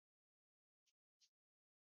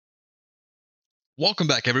Welcome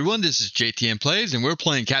back, everyone. This is JTM Plays, and we're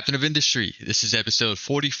playing Captain of Industry. This is episode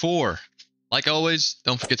 44. Like always,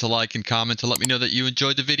 don't forget to like and comment to let me know that you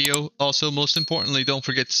enjoyed the video. Also, most importantly, don't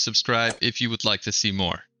forget to subscribe if you would like to see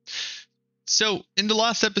more. So, in the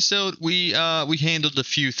last episode, we handled a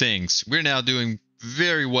few things. We're now doing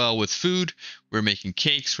very well with food. We're making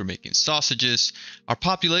cakes. We're making sausages. Our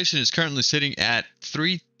population is currently sitting at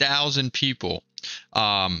 3,000 people,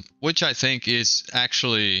 which I think is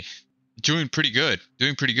actually doing pretty good.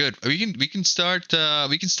 We can start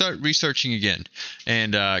researching again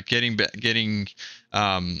and getting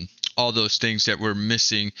all those things that we're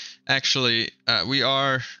missing. Actually, we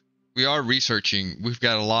are researching. We've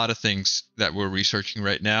got a lot of things that we're researching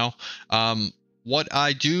right now. What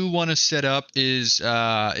I do want to set up is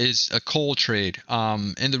a coal trade.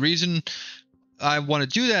 And the reason I want to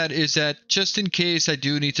do that is that just in case I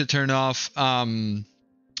do need to turn off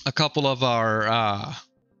a couple of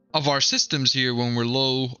our systems here when we're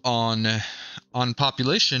low on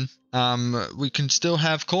population, we can still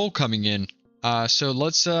have coal coming in. So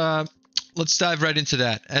let's dive right into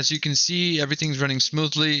that. As you can see, everything's running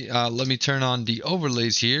smoothly. Let me turn on the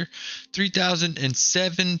overlays here.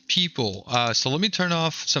 3,007 people. So let me turn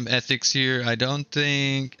off some ethics here. I don't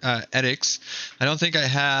think ethics. I don't think I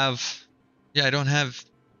have. Yeah, I don't have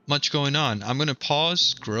much going on. I'm gonna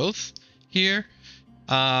pause growth here.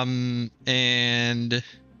 And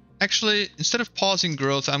actually, instead of pausing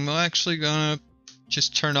growth, I'm actually gonna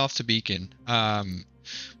just turn off the beacon.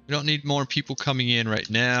 We don't need more people coming in right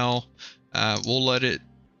now. We'll let it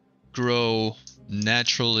grow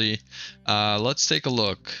naturally. Let's take a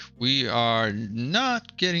look. We are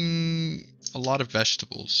not getting a lot of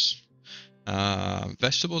vegetables.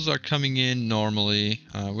 Vegetables are coming in normally.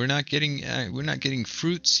 We're not getting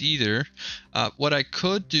fruits either. What I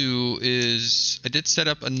could do is I did set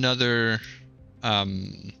up another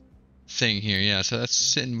thing here. Yeah, so that's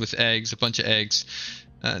sitting with eggs, a bunch of eggs.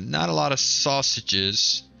 Not a lot of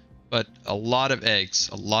sausages, but a lot of eggs.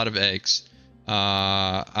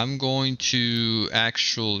 I'm going to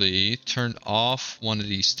actually turn off one of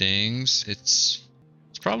these things. It's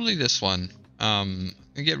probably this one. I'm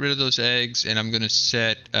gonna get rid of those eggs, and I'm gonna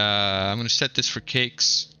set this for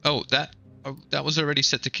cakes. Oh, that was already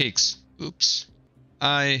set to cakes. Oops,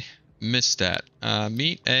 I missed that.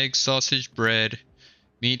 Meat, eggs, sausage, bread,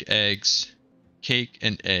 meat, eggs, cake,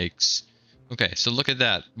 and eggs. Okay, so look at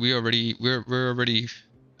that. We're already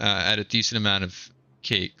at a decent amount of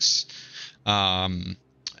cakes.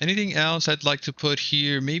 Anything else I'd like to put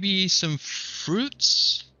here? Maybe some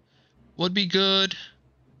fruits would be good.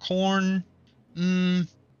 Corn. I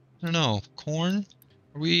don't know. Corn?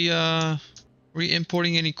 Are we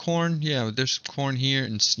importing any corn? Yeah, there's corn here,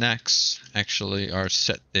 and snacks actually are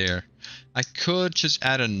set there. I could just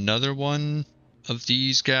add another one of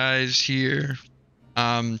these guys here,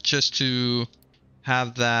 just to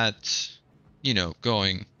have that,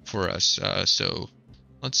 going for us. So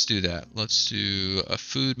let's do that. Let's do a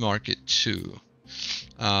food market too.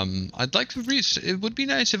 I'd like to it would be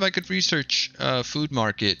nice if I could research food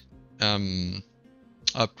market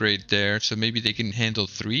upgrade there, so maybe they can handle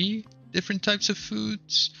 3 different types of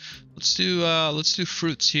foods. Let's do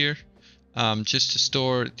fruits here, just to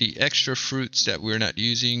store the extra fruits that we're not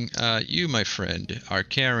using. You, my friend, are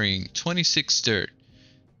carrying 26 dirt.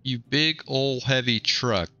 You big old heavy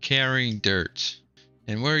truck carrying dirt.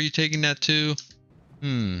 And where are you taking that to?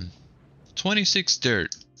 26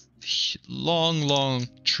 dirt. Long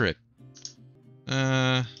trip.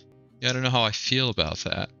 Yeah, I don't know how I feel about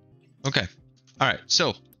that. Okay. Alright,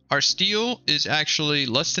 so our steel is actually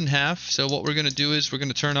less than half. So what we're going to do is we're going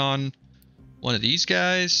to turn on one of these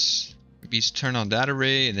guys. Maybe turn on that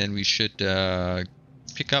array, and then we should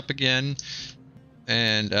pick up again.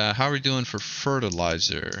 And how are we doing for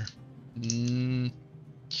fertilizer?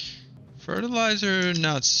 Fertilizer,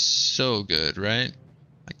 not so good, right?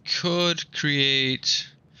 I could create...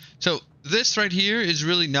 So this right here is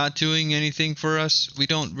really not doing anything for us. We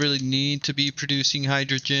don't really need to be producing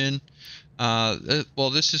hydrogen. Well,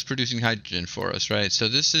 this is producing hydrogen for us, right? So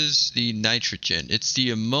this is the nitrogen. It's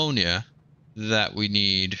the ammonia that we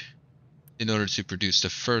need in order to produce the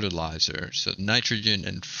fertilizer. So nitrogen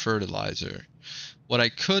and fertilizer. What I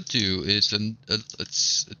could do is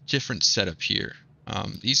it's a different setup here.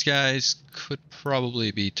 These guys could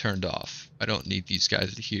probably be turned off. I don't need these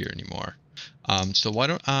guys here anymore. So why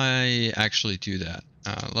don't I actually do that?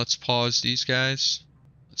 Let's pause these guys.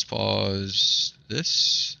 Let's pause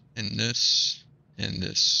this and this and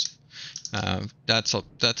this. That's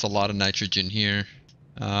a lot of nitrogen here.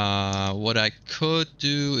 What I could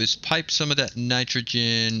do is pipe some of that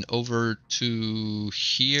nitrogen over to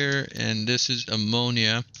here, and this is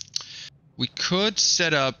ammonia. We could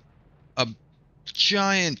set up a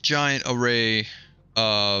giant array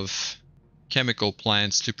of chemical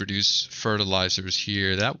plants to produce fertilizers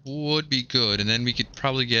here. That would be good, and then we could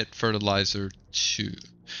probably get fertilizer too.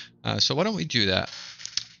 So why don't we do that?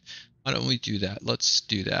 Let's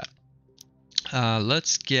do that.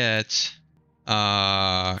 Let's get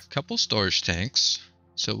a couple storage tanks.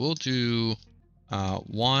 So we'll do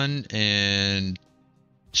 1 and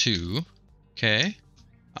 2. Okay.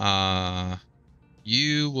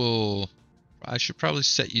 You will. I should probably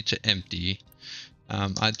set you to empty.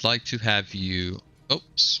 I'd like to have you.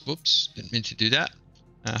 Oops, whoops, didn't mean to do that.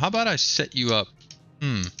 How about I set you up?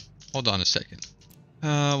 Hold on a second.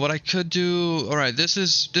 What I could do. All right, this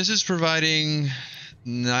is providing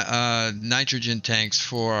nitrogen tanks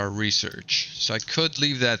for our research. So I could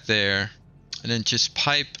leave that there, and then just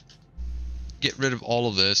pipe. Get rid of all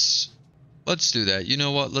of this. Let's do that. You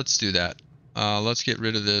know what? Let's do that. Let's get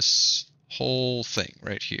rid of this whole thing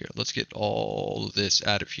right here. Let's get all of this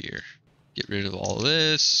out of here. Get rid of all of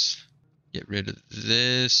this. Get rid of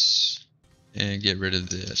this. And get rid of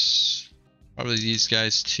this. Probably these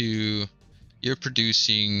guys too. You're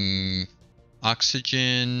producing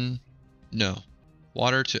oxygen. No.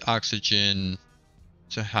 Water to oxygen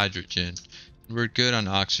to hydrogen. We're good on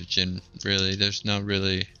oxygen, really. There's not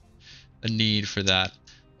really a need for that.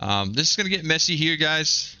 This is going to get messy here,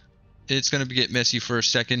 guys. It's going to get messy for a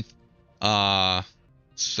second.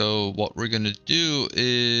 So what we're going to do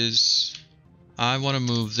is I want to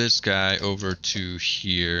move this guy over to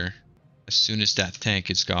here as soon as that tank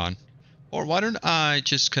is gone. Or why don't I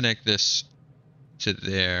just connect this to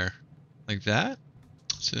there like that?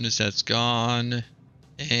 As soon as that's gone,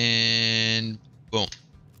 and boom.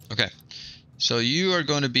 Okay. So you are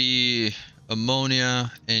going to be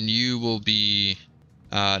ammonia, and you will be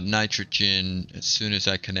nitrogen as soon as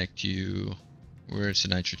I connect you. Where's the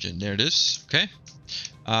nitrogen? There it is. Okay.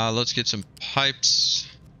 Let's get some pipes.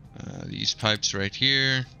 These pipes right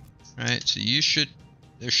here. All right. So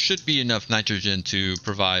there should be enough nitrogen to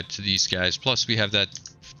provide to these guys. Plus we have that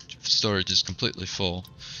storage is completely full.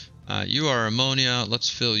 You are ammonia. Let's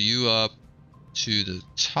fill you up to the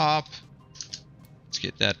top. Let's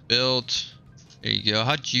get that built. There you go.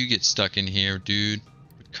 How'd you get stuck in here, dude?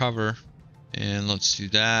 Recover. And let's do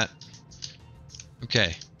that.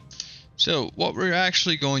 Okay. So what we're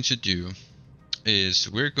actually going to do is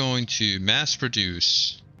we're going to mass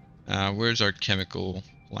produce. Where's our chemical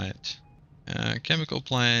plant? Chemical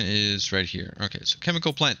plant is right here. Okay, so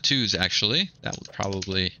chemical plant 2 is actually, that would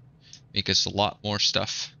probably make us a lot more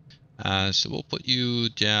stuff. So we'll put you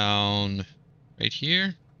down right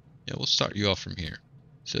here. Yeah, we'll start you off from here.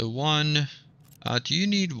 So 1, do you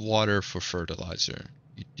need water for fertilizer?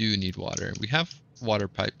 You do need water. We have water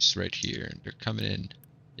pipes right here, and they're coming in.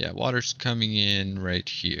 Yeah, water's coming in right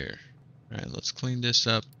here. All right, let's clean this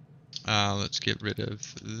up. Let's get rid of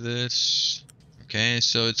this. Okay,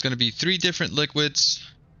 so it's going to be 3 different liquids.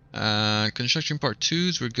 Construction part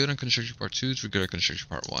 2s, we're good on construction part 2s, we're good on construction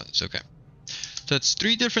part 1s. Okay. So it's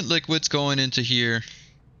 3 different liquids going into here,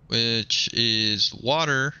 which is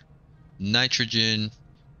water, nitrogen.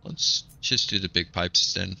 Let's just do the big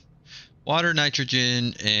pipes then. Water,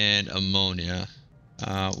 nitrogen, and ammonia.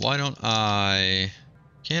 Why don't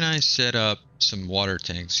can I set up some water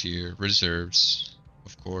tanks here? Reserves,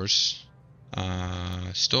 of course.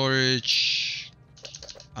 Storage.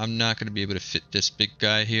 I'm not going to be able to fit this big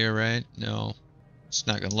guy here, right? No, it's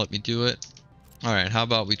not going to let me do it. All right, how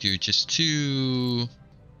about we do just 2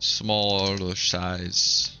 smaller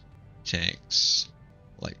size tanks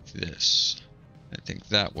like this. I think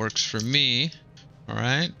that works for me. All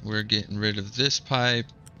right, we're getting rid of this pipe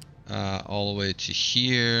all the way to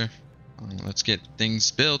here. Let's get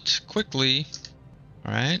things built quickly.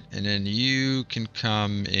 All right, and then you can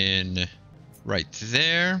come in right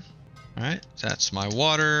there. All right, that's my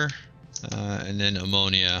water, and then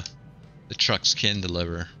ammonia. The trucks can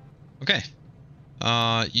deliver. Okay.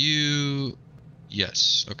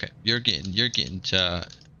 Yes. Okay. You're getting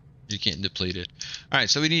depleted. All right.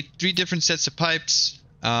 So we need 3 different sets of pipes.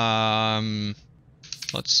 Let's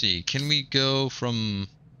see. Can we go from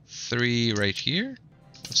 3 right here?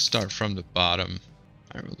 Let's start from the bottom.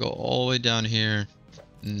 All right. We'll go all the way down here.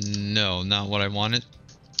 No, not what I wanted.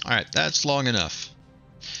 All right. That's long enough.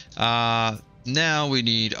 Now we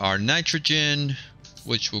need our nitrogen,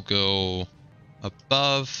 which will go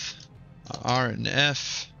above R and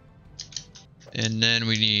F, and then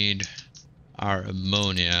we need our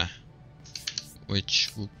ammonia,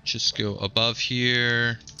 which will just go above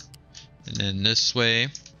here and then this way.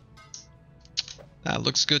 That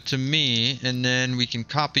looks good to me. And then we can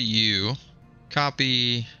copy you,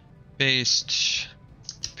 copy, paste,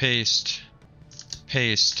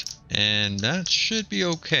 paste, and that should be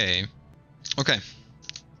okay. Okay,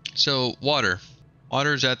 so water.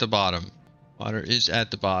 Water is at the bottom. Water is at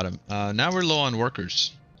the bottom. Now we're low on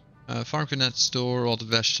workers. Farm cannot store all the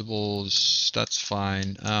vegetables. That's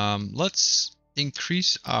fine. Let's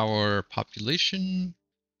increase our population.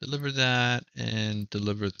 Deliver that and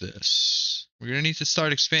deliver this. We're gonna need to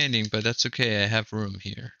start expanding, but that's okay. I have room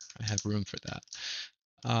here. I have room for that.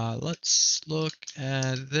 Let's look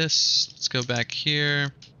at this. Let's go back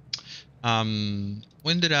here. When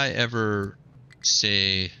did I ever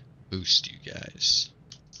say boost you guys?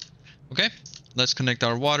 Okay, let's connect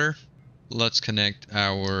our water. Let's connect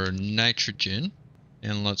our nitrogen.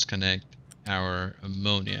 And let's connect our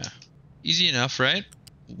ammonia. Easy enough, right?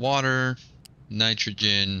 Water,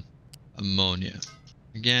 nitrogen, ammonia.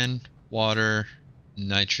 Again, water,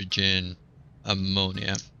 nitrogen,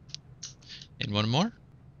 ammonia. And one more.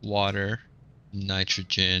 Water,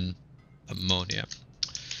 nitrogen, ammonia.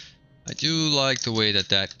 I do like the way that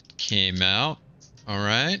that came out. All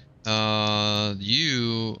right.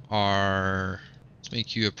 You are... Let's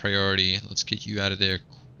make you a priority. Let's get you out of there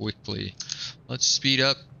quickly. Let's speed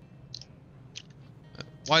up.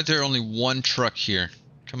 Why is there only one truck here?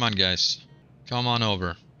 Come on, guys. Come on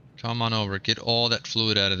over. Come on over. Get all that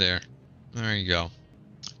fluid out of there. There you go.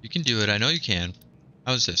 You can do it. I know you can.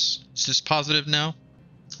 How's this? Is this positive now?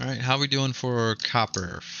 All right. How are we doing for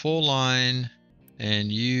copper? Full line.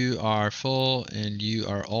 And you are full. And you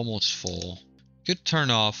are almost full. Could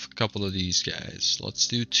turn off a couple of these guys. Let's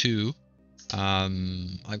do 2.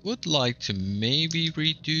 I would like to maybe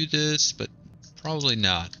redo this, but probably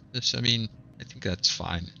not. This, I mean, I think that's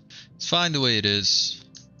fine. It's fine the way it is.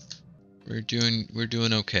 We're doing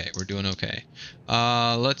okay. We're doing okay.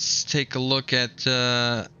 Let's take a look at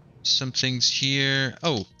some things here.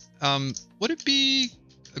 Oh, would it be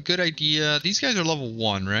a good idea? These guys are level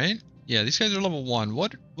 1, right? Yeah, these guys are level 1.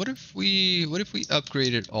 What if we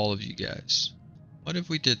upgraded all of you guys? What if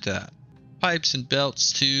we did that? Pipes and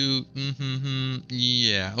belts too.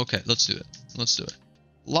 Yeah, okay, let's do it. Let's do it.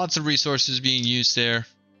 Lots of resources being used there,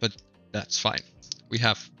 but that's fine. We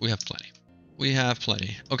have plenty. We have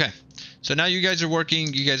plenty. Okay, so now you guys are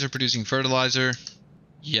working. You guys are producing fertilizer.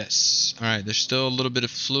 Yes. All right, there's still a little bit of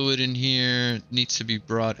fluid in here. It needs to be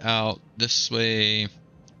brought out this way.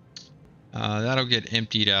 That'll get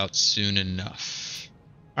emptied out soon enough.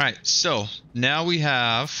 All right, so now we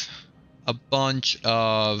have a bunch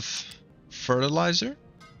of fertilizer.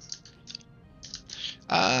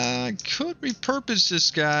 Could repurpose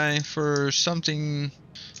this guy for something.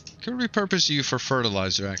 Could repurpose you for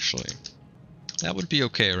fertilizer, actually. That would be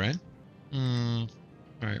okay, right?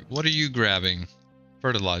 Alright, what are you grabbing?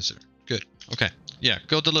 Fertilizer. Good. Okay. Yeah,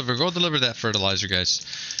 go deliver that fertilizer, guys.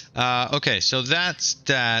 Okay, so that's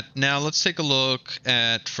that. Now let's take a look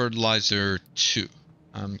at fertilizer 2.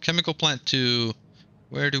 Chemical plant 2.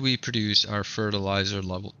 Where do we produce our fertilizer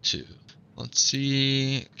level 2? Let's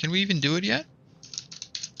see. Can we even do it yet?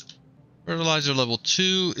 Fertilizer level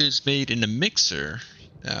 2 is made in a mixer,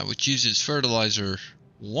 which uses fertilizer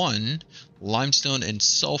 1, limestone, and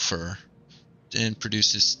sulfur, and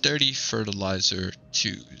produces 30 fertilizer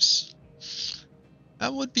 2s.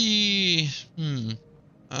 That would be...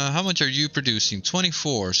 how much are you producing?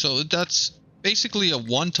 24. So that's basically a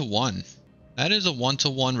 1-to-1. That is a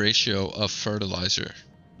 1-to-1 ratio of fertilizer.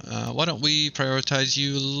 Why don't we prioritize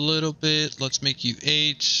you a little bit? Let's make you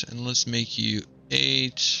 8, and let's make you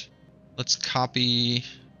 8. Let's copy,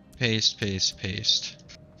 paste, paste, paste.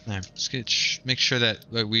 All right, let's make sure that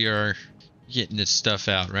we are getting this stuff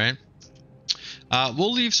out, right?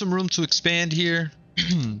 We'll leave some room to expand here.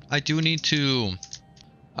 I do need to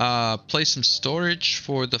place some storage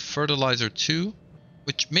for the fertilizer 2,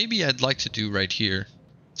 which maybe I'd like to do right here.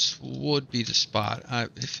 This would be the spot.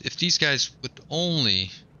 If these guys would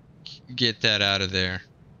only get that out of there.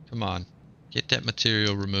 Come on, get that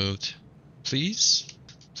material removed, please.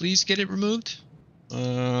 Please get it removed.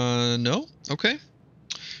 No? Okay.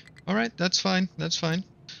 All right, that's fine. That's fine.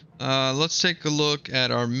 Let's take a look at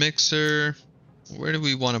our mixer. Where do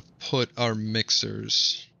we want to put our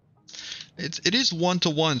mixers? It is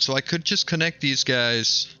 1-to-1, so I could just connect these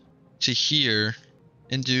guys to here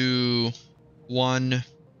and do 1,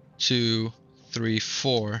 2, 3,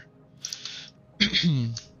 4.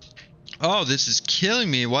 Oh, this is killing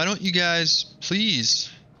me. Why don't you guys please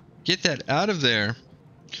get that out of there?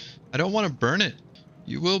 I don't want to burn it.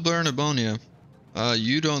 You will burn ammonia.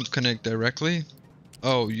 You don't connect directly.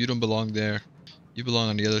 Oh, you don't belong there. You belong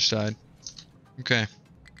on the other side. Okay.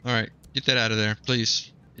 All right. Get that out of there,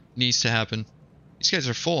 please. It needs to happen. These guys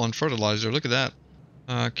are full on fertilizer. Look at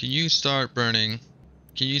that. Can you start burning?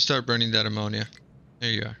 Can you start burning that ammonia?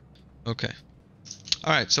 There you are. Okay.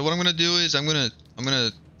 All right, so what I'm gonna do is I'm gonna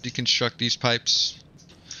deconstruct these pipes.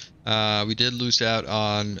 We did lose out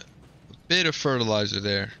on a bit of fertilizer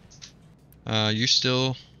there. You're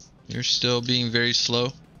still being very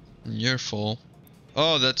slow. You're full.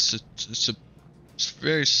 Oh, it's a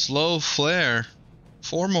very slow flare.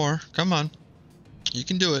 4 more. Come on, you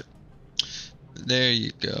can do it. There you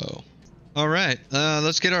go. All right,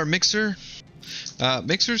 let's get our mixer.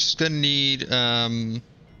 Mixer's gonna need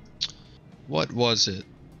what was it?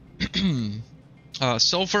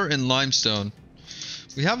 Sulfur and limestone.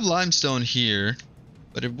 We have limestone here,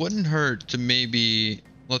 but it wouldn't hurt to maybe,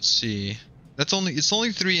 let's see. It's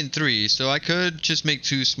only 3 and 3, so I could just make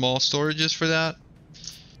 2 small storages for that.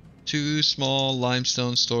 2 small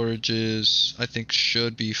limestone storages, I think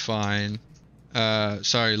should be fine.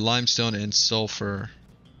 Sorry, limestone and sulfur.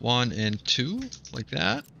 1 and 2, like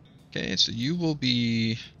that. Okay, so you will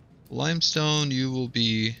be limestone, you will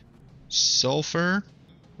be sulfur.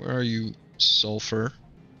 Where are you, sulfur?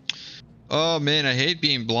 Oh man, I hate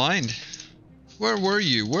being blind. Where were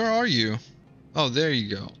you? Where are you? Oh, there you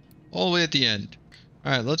go. All the way at the end.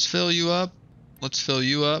 Alright, let's fill you up. Let's fill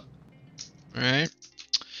you up. Alright.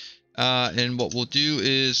 And what we'll do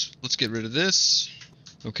is, let's get rid of this.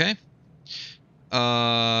 Okay.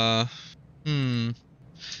 I mean,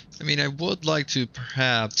 I would like to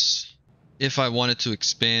perhaps, if I wanted to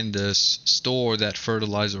expand this, store that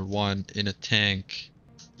fertilizer 1 in a tank.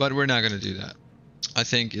 But we're not going to do that. I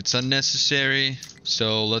think it's unnecessary.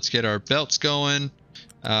 So let's get our belts going.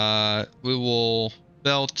 We will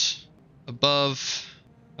belt above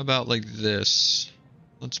about like this.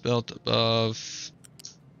 Let's belt above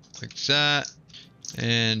like that.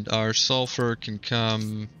 And our sulfur can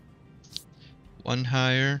come 1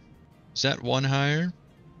 higher. Is that 1 higher?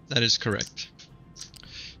 That is correct.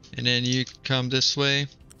 And then you come this way.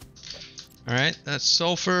 Alright, that's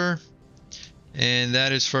sulfur. And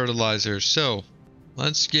that is fertilizer. So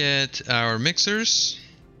let's get our mixers.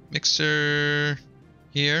 Mixer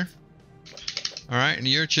here. Alright, and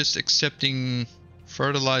you're just accepting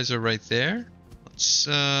fertilizer right there. Let's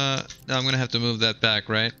now I'm gonna have to move that back,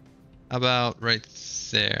 right? How about right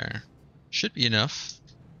there? Should be enough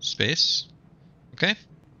space. Okay.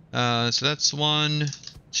 So that's 1,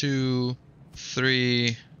 2,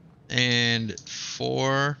 3, and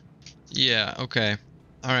 4. Yeah, okay.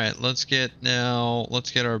 Alright, let's get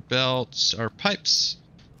our belts, our pipes.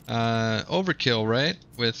 Overkill, right?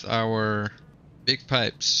 With our big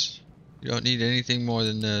pipes. You don't need anything more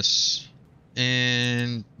than this.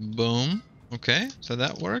 And boom. Okay, so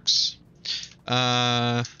that works.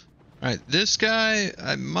 Alright, this guy,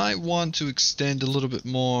 I might want to extend a little bit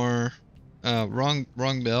more. Wrong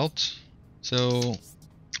belt. So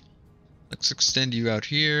let's extend you out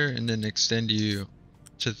here and then extend you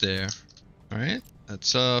to there. Alright,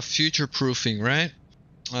 that's future proofing, right?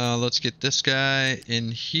 Let's get this guy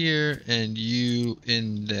in here and you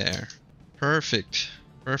in there. Perfect.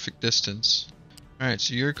 Perfect distance. Alright,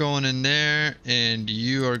 so you're going in there and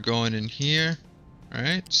you are going in here.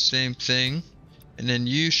 Alright, same thing. And then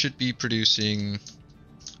you should be producing...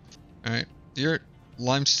 Alright, you're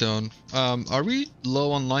limestone. Are we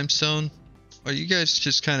low on limestone? Are you guys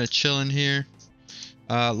just kind of chilling here?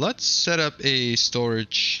 Let's set up a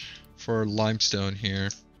storage for limestone here.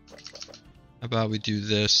 How about we do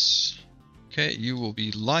this? Okay, you will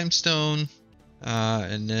be limestone.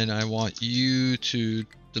 And then I want you to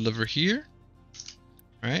deliver here.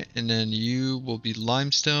 Right, and then you will be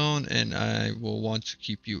limestone, and I will want to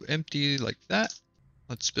keep you empty like that.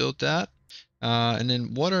 Let's build that. And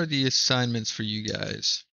then what are the assignments for you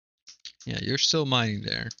guys? Yeah, you're still mining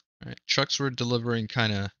there. All right, trucks were being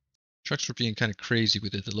kind of crazy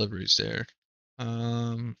with the deliveries there.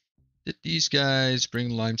 Did these guys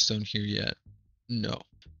bring limestone here yet? No.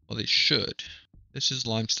 Well, they should. This is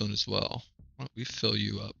limestone as well. Why don't we fill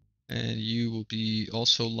you up? And you will be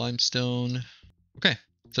also limestone. Okay,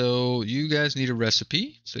 so you guys need a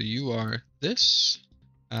recipe. So you are this.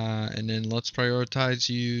 And then let's prioritize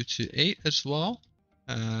you to 8 as well.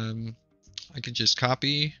 I can just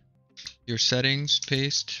copy your settings,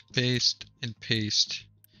 paste, paste, and paste.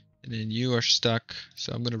 And then you are stuck,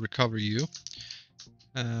 so I'm going to recover you.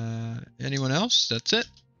 Anyone else? That's it?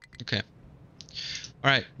 Okay.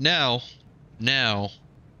 Alright, now,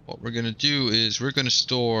 what we're going to do is we're going to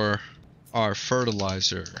store our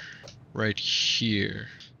fertilizer right here,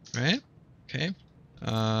 right? Okay.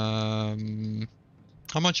 How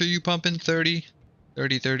much are you pumping? 30?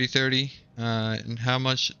 30, 30, 30. And how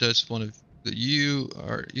much does one of you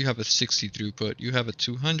have a 60 throughput. You have a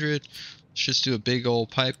 200. Let's just do a big old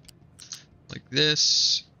pipe like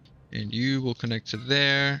this. And you will connect to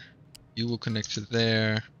there. You will connect to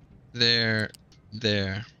there, there,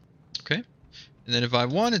 there. Okay. And then if I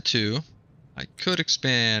wanted to, I could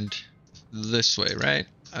expand this way, right?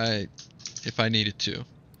 If I needed to.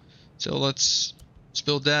 So let's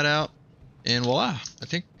build that out, and voila. I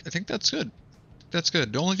think that's good. That's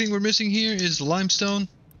good. The only thing we're missing here is limestone.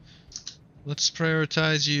 Let's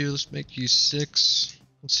prioritize you. Let's make you 6.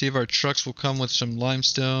 Let's see if our trucks will come with some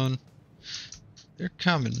limestone. They're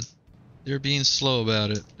coming. They're being slow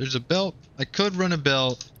about it. There's a belt. I could run a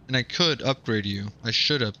belt, and I could upgrade you. I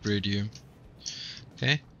should upgrade you.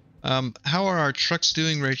 Okay. How are our trucks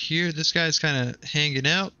doing right here? This guy's kind of hanging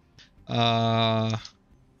out.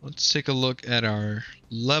 Let's take a look at our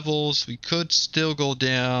levels. We could still go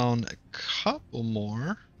down a couple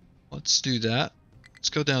more. Let's do that. Let's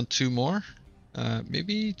go down 2 more.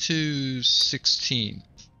 Maybe to 16.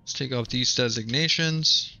 Let's take off these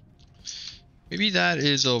designations. Maybe that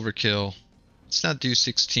is overkill. Let's not do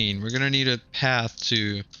 16. We're gonna need a path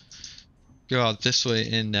to go out this way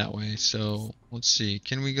and that way. So let's see.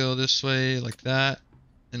 Can we go this way like that?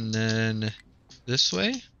 And then this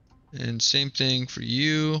way? And same thing for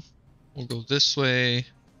you. We'll go this way.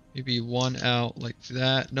 Maybe 1 out like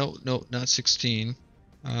that. No, not 16.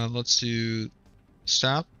 Let's do...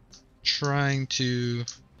 Stop trying to...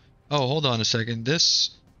 Oh, hold on a second.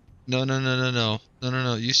 This... No.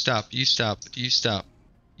 You stop.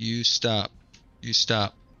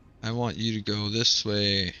 I want you to go this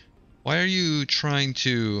way. Why are you trying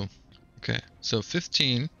to... Okay, so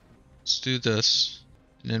 15. Let's do this.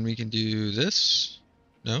 And then we can do this.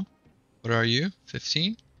 No? What are you?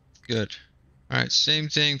 15? Good. Alright, same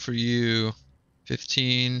thing for you.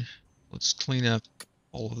 15. Let's clean up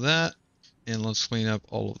all of that. And let's clean up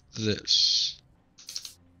all of this.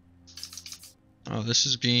 Oh, this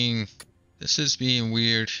is being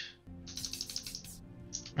weird.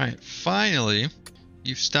 Alright, finally,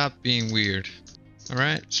 you've stopped being weird.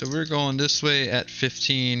 Alright, so we're going this way at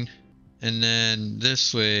 15, and then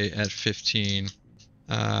this way at 15.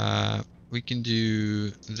 We can do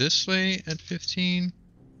this way at 15.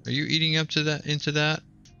 Are you eating up to that, into that?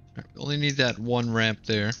 Right, we only need that 1 ramp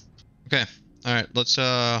there. Okay, alright, let's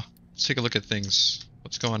take a look at things.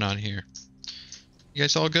 What's going on here? You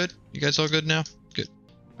guys all good? You guys all good now? Good.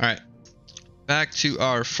 Alright. Back to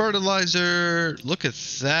our fertilizer. Look at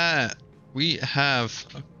that. We have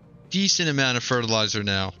a decent amount of fertilizer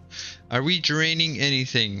now. Are we draining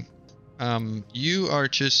anything? You are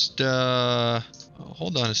just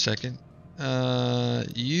hold on a second.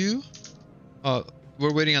 We're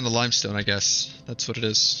waiting on the limestone, I guess. That's what it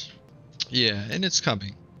is. Yeah, and it's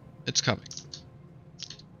coming. It's coming.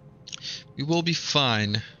 We will be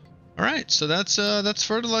fine. Alright, so that's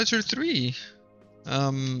fertilizer 3.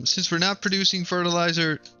 Since we're not producing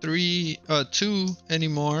fertilizer 2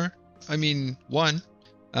 anymore, I mean 1,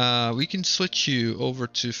 we can switch you over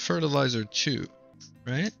to fertilizer 2,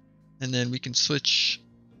 right? And then we can switch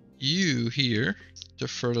you here to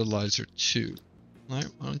fertilizer 2. Alright,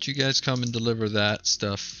 why don't you guys come and deliver that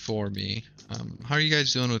stuff for me? How are you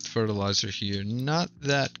guys doing with fertilizer here? Not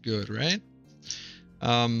that good, right?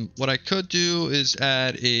 What I could do is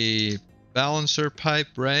add a balancer pipe,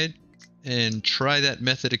 right? And try that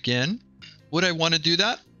method again. Would I want to do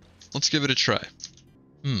that? Let's give it a try.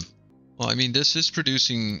 Well, I mean, this is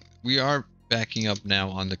producing... We are backing up now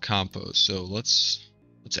on the compost, so let's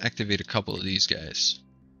activate a couple of these guys.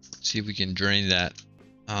 Let's see if we can drain that.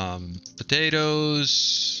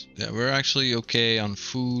 Potatoes... Yeah, we're actually okay on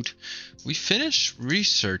food. We finished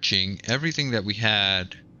researching everything that we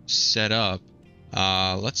had set up.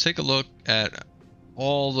 Let's take a look at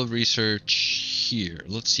all the research here.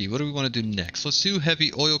 Let's see, what do we want to do next? Let's do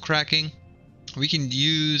heavy oil cracking. We can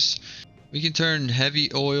turn heavy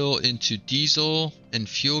oil into diesel and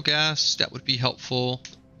fuel gas. That would be helpful.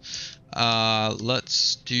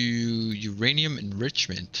 Let's do uranium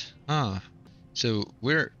enrichment. So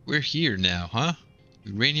we're here now, huh?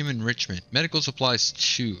 Uranium enrichment. Medical supplies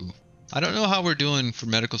 2. I don't know how we're doing for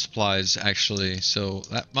medical supplies actually, so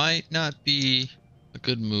that might not be a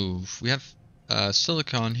good move. We have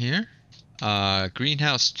silicon here.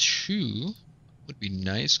 Greenhouse 2 would be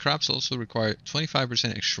nice. Crops also require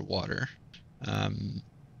 25% extra water.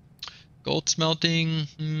 Gold smelting,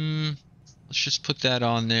 let's just put that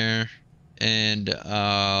on there. And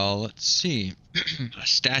let's see. A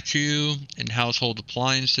statue and household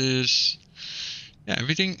appliances. Yeah,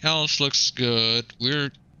 everything else looks good.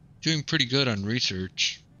 We're doing pretty good on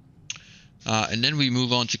research. And then we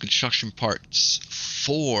move on to construction parts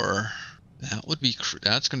 4.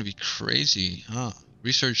 That's going to be crazy, huh?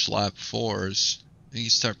 Research lab 4s. Then you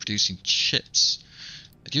start producing chips.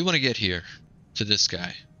 I do want to get here to this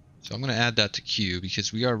guy. So I'm going to add that to queue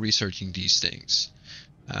because we are researching these things.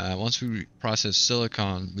 Once we process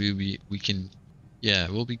silicon, we can, yeah,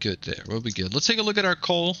 we'll be good there. We'll be good. Let's take a look at our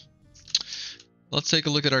coal. Let's take a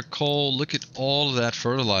look at our coal. Look at all of that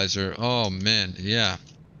fertilizer. Oh man, yeah.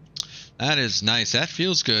 That is nice. That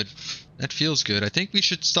feels good. That feels good. I think we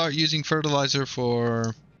should start using fertilizer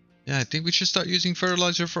for... Yeah, I think we should start using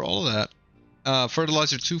fertilizer for all of that.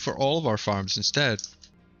 Fertilizer 2 for all of our farms instead.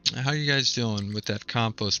 How are you guys doing with that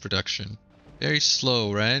compost production? Very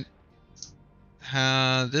slow, right?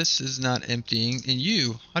 This is not emptying. And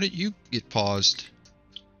you, how did you get paused?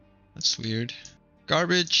 That's weird.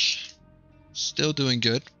 Garbage, still doing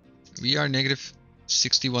good. We are negative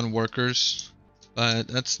 61 workers, but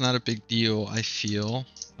that's not a big deal, I feel.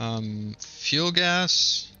 Fuel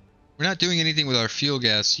gas, we're not doing anything with our fuel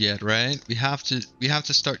gas yet, right? We have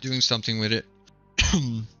to start doing something with it.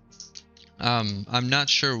 I'm not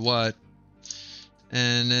sure what.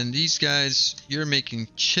 And then these guys, you're making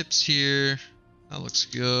chips here. That looks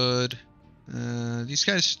good. These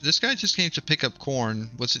guys, this guy just came to pick up corn.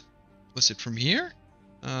 Was it from here?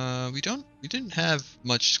 We didn't have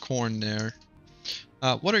much corn there.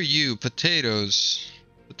 What are you? Potatoes.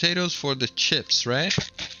 Potatoes for the chips, right?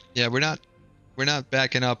 Yeah, we're not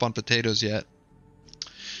backing up on potatoes yet.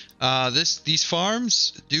 These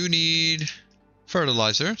farms do need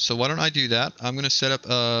fertilizer, so why don't I do that? I'm gonna set up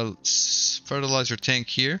a fertilizer tank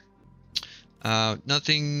here.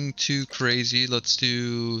 Nothing too crazy. Let's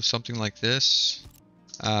do something like this.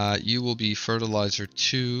 You will be fertilizer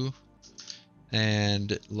 2,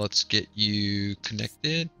 and let's get you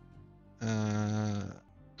connected.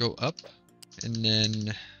 Go up and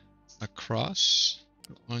then across.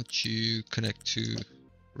 Why don't you connect to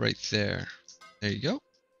right there? There you go.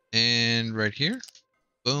 And right here.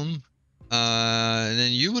 Boom. And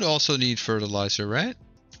then you would also need fertilizer, right?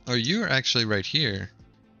 Or you're actually right here.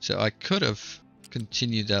 So I could have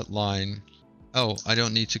continued that line. Oh, I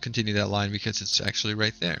don't need to continue that line because it's actually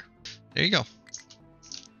right there. There you go.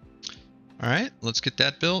 All right, let's get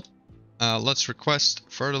that built. Let's request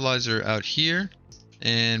fertilizer out here,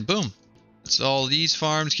 and boom. That's all these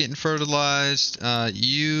farms getting fertilized.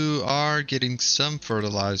 You are getting some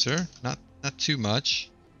fertilizer, not too much.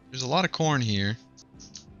 There's a lot of corn here.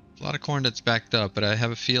 A lot of corn that's backed up, but I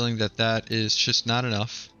have a feeling that that is just not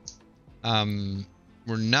enough.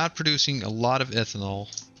 We're not producing a lot of ethanol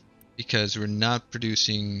because we're not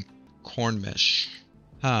producing corn mesh.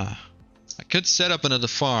 I could set up another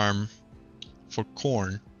farm for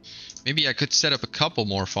corn. Maybe I could set up a couple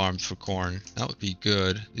more farms for corn. That would be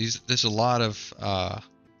good. There's a lot of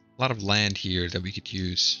land here that we could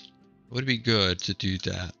use. It would be good to do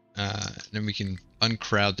that. Then we can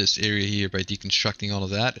uncrowd this area here by deconstructing all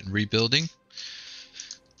of that and rebuilding.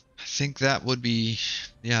 I think that would be,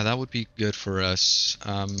 yeah, that would be good for us.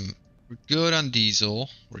 We're good on diesel.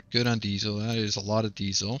 We're good on diesel. That is a lot of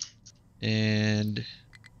diesel. And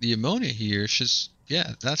the ammonia here is just,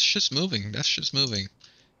 yeah, that's just moving. That's just moving.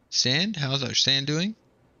 Sand, how's our sand doing?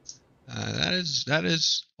 That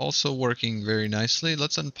is also working very nicely.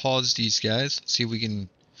 Let's unpause these guys. Let's see if we can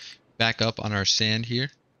back up on our sand here.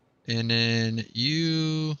 And then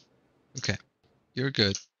you, okay, you're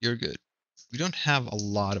good. You're good. We don't have a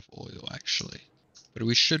lot of oil actually, but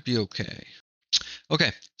we should be okay.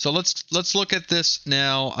 Okay, so let's look at this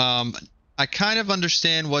now. I kind of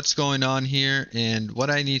understand what's going on here, and what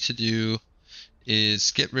I need to do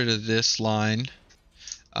is get rid of this line.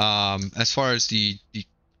 As far as the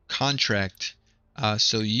contract,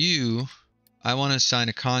 so I want to sign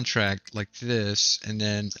a contract like this, and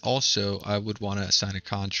then also I would want to sign a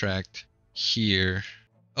contract here.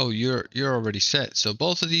 Oh, you're already set. So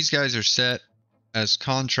both of these guys are set as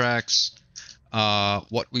contracts.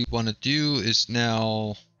 What we want to do is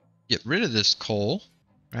now get rid of this coal,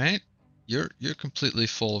 right? You're completely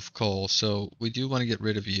full of coal, so we do want to get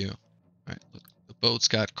rid of you. All right, look, the boat's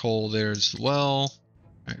got coal there as well.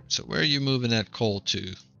 All right, so where are you moving that coal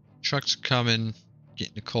to? Trucks are coming,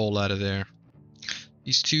 getting the coal out of there.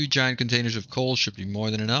 These 2 giant containers of coal should be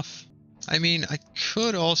more than enough. I mean, I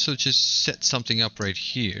could also just set something up right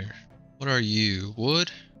here. What are you?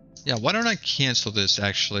 Wood? Yeah, why don't I cancel this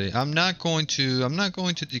actually? I'm not going to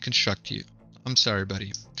deconstruct you. I'm sorry,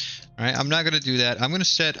 buddy. All right, I'm not going to do that. I'm going to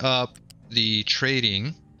set up the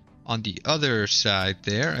trading on the other side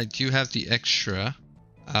there. I do have the extra.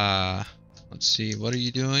 Let's see. What are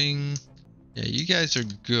you doing? Yeah, you guys are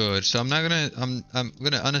good. So I'm not going to I'm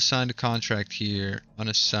going to unassign the contract here.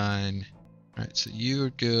 Unassign. All right, so you're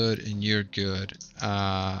good and you're good.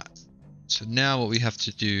 So now what we have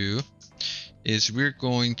to do is we're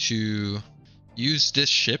going to use this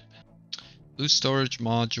ship. Blue storage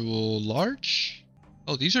module large.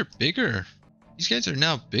 Oh, these are bigger. These guys are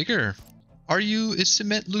now bigger. Is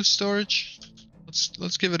cement loose storage?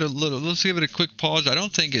 Let's give it a quick pause. I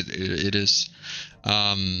don't think it is.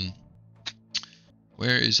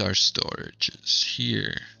 Where is our storage? It's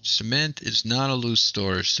here. Cement is not a loose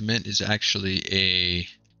storage. Cement is actually a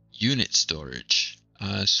unit storage.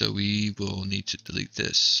 So we will need to delete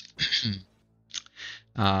this.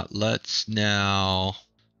 Let's now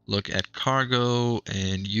look at cargo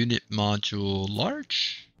and unit module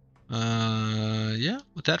large. Yeah,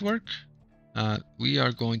 would that work? We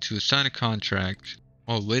are going to assign a contract.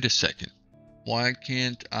 Oh, wait a second. Why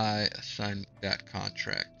can't I assign that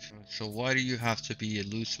contract? So why do you have to be a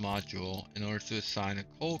loose module in order to assign a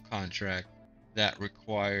coal contract that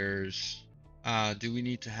requires, do we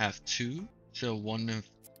need to have two? So and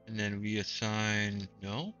then we assign,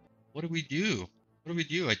 no? What do we do? What do we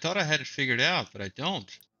do? I thought I had it figured out, but I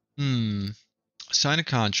don't. Assign a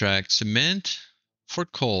contract, cement for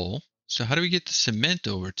coal. So how do we get the cement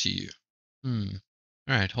over to you? All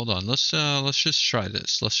right, hold on. Let's just try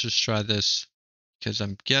this. Let's just try this because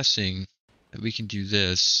I'm guessing that we can do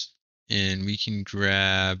this and we can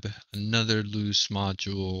grab another loose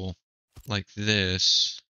module like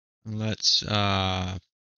this. Let's grab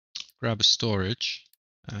a storage.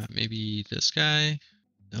 Maybe this guy.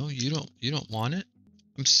 No, you don't want it.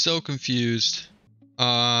 I'm so confused.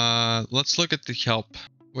 Let's look at the help.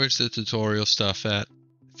 Where's the tutorial stuff at?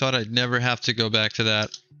 I thought I'd never have to go back to that.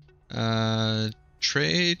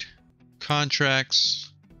 Trade,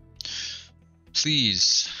 contracts.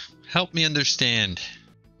 Please help me understand.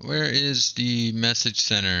 Where is the message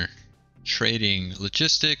center? Trading,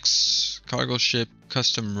 logistics, cargo ship,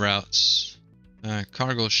 custom routes,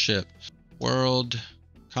 cargo ship, world,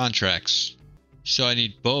 contracts. So I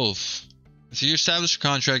need both. If you establish a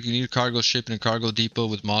contract, you need a cargo ship and a cargo depot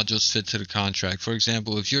with modules fit to the contract. For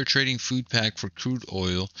example, if you're trading food pack for crude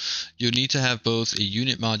oil, you'll need to have both a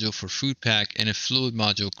unit module for food pack and a fluid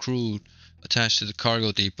module crude attached to the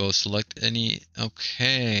cargo depot. Select any.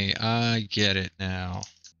 Okay, I get it now.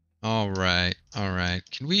 All right.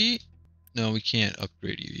 Can we? No, we can't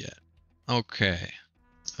upgrade you yet. Okay.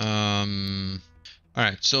 All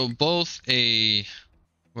right. So both a.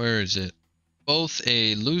 Where is it? Both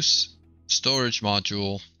a loose storage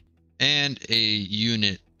module and a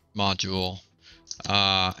unit module,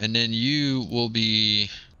 and then you will be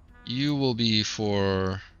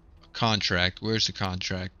for a contract. Where's the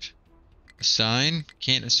contract? Assign.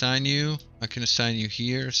 Can't assign you. I can assign you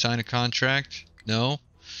here. Assign a contract. No.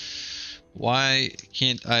 Why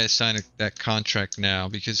can't I assign that contract now?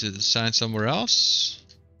 Because it's assigned somewhere else?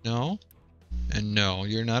 No. And no,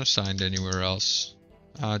 you're not assigned anywhere else.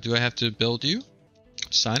 Do I have to build you?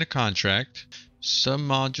 Sign a contract. Some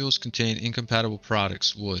modules contain incompatible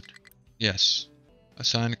products. Wood. Yes.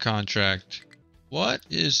 Assign a contract. What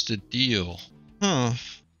is the deal? Huh.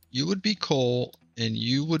 You would be coal and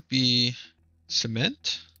you would be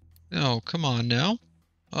cement? No, come on now.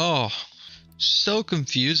 Oh, so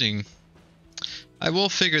confusing. I will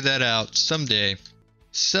figure that out someday.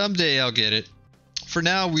 Someday I'll get it. For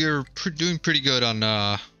now, we're doing pretty good on,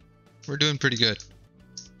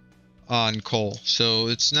 on coal, so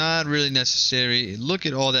it's not really necessary. Look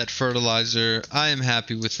at all that fertilizer. I am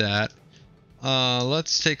happy with that.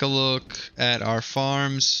 Let's take a look at our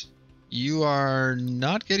farms. You are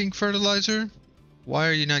not getting fertilizer. Why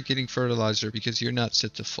are you not getting fertilizer? Because you're not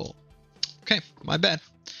set to full. Okay, my bad.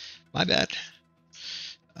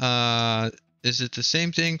 Is it the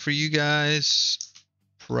same thing for you guys?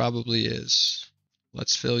 Probably is.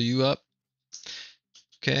 Let's fill you up.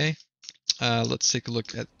 Okay. Let's take a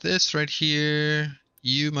look at this right here.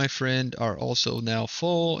 You, my friend, are also now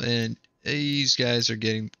full, and these guys are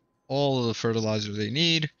getting all of the fertilizer they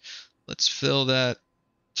need. Let's fill that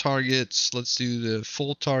targets. Let's do the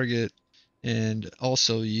full target, and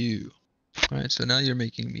also you. All right, so now you're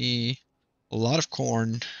making me a lot of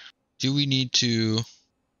corn. Do we need to?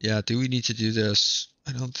 Yeah, do we need to do this?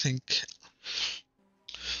 I don't think.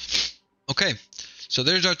 Okay. So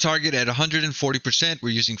there's our target at 140%. We're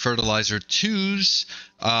using fertilizer 2s.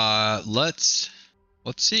 Let's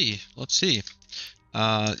see.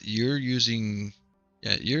 You're using,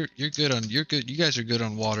 yeah, you're good. You guys are good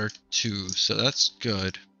on water too, so that's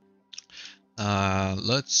good.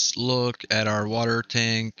 Let's look at our water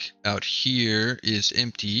tank out here is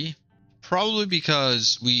empty, probably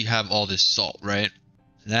because we have all this salt, right?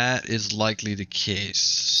 That is likely the case.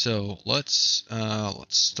 So let's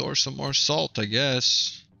store some more salt, I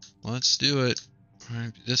guess. Let's do it. All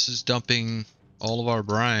right, this is dumping all of our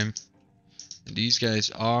brine. And these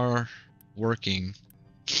guys are working.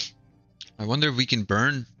 I wonder if we can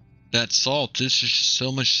burn that salt. This is just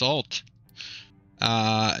so much salt.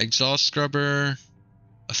 Exhaust scrubber.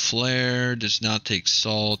 A flare does not take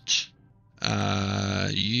salt.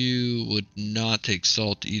 You would not take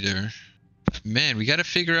salt either. Man, we got to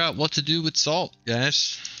figure out what to do with salt,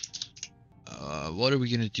 guys. What are we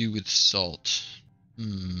gonna do with salt?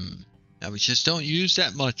 Now we just don't use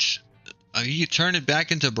that much. You turn it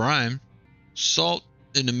back into brine. Salt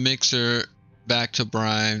in the mixer back to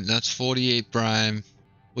brine. That's 48 brine,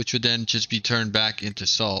 which would then just be turned back into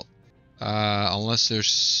salt. Unless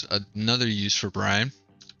there's another use for brine.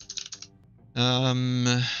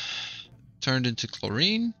 Turned into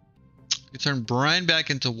chlorine. We turn brine back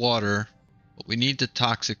into water, but we need the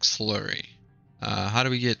toxic slurry. How do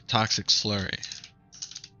we get toxic slurry?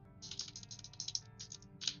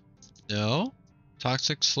 No.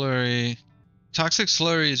 Toxic slurry. Toxic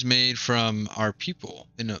slurry is made from our people,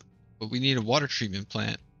 but we need a water treatment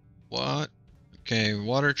plant. What? Okay,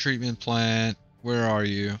 water treatment plant. Where are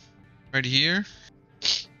you? Right here?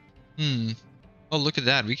 Oh, look at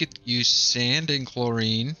that. We could use sand and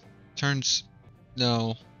chlorine. Turns...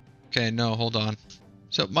 No. Okay, no, hold on.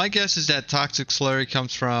 So my guess is that toxic slurry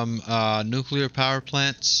comes from nuclear power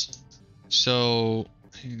plants. So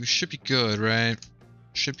we should be good, right?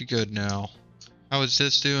 Should be good now. How is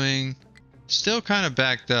this doing? Still kind of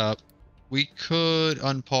backed up. We could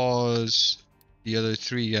unpause the other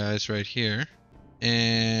three guys right here.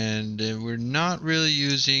 And we're not really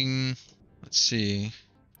using... Let's see.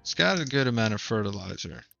 It's got a good amount of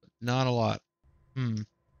fertilizer. But not a lot.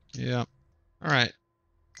 Yeah. Alright.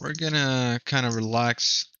 We're gonna kind of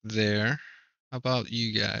relax there. How about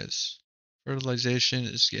you guys? Fertilization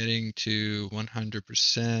is getting to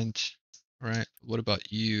 100%. Alright, what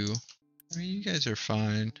about you? I mean, you guys are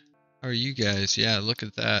fine. How are you guys? Yeah, look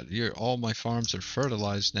at that. All my farms are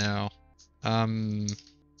fertilized now.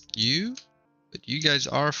 You? But you guys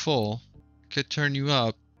are full. Could turn you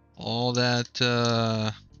up. All that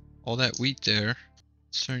wheat there.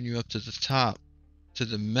 Let's turn you up to the top. To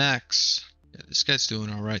the max. Yeah, this guy's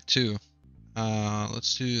doing alright too.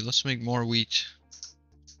 Let's make more wheat.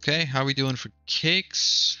 Okay, how are we doing for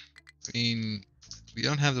cakes? I mean, we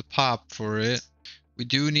don't have the pop for it. We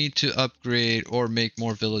do need to upgrade or make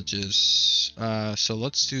more villages. So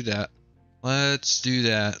let's do that.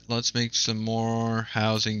 Let's make some more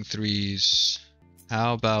housing threes.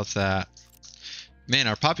 How about that? Man,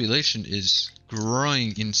 our population is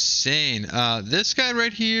growing insane. This guy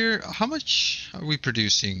right here, how much are we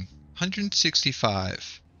producing?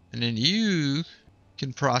 165. And then you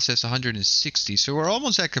can process 160. So we're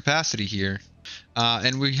almost at capacity here.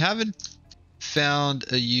 And we haven't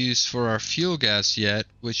found a use for our fuel gas yet,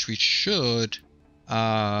 which we should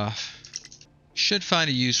find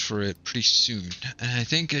a use for it pretty soon. And I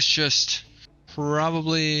think it's just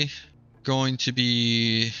probably going to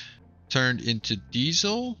be turned into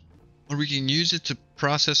diesel, or we can use it to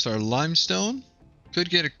process our limestone. Could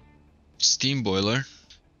get a steam boiler.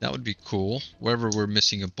 That would be cool, wherever we're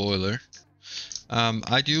missing a boiler.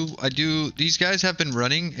 These guys have been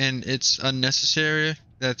running and it's unnecessary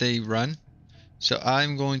that they run. So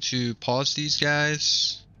I'm going to pause these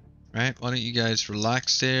guys. Right, why don't you guys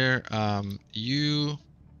relax there? You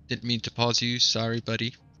didn't mean to pause you, sorry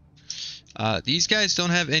buddy. These guys don't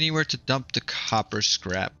have anywhere to dump the copper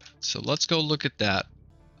scrap. So let's go look at that.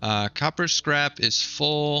 Copper scrap is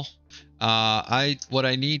full. What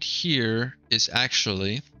I need here is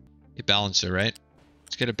actually a balancer, right?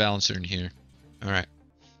 Let's get a balancer in here. All right,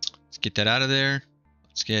 let's get that out of there.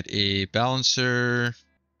 Let's get a balancer,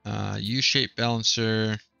 U-shaped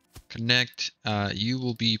balancer. Connect. You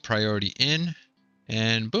will be priority in,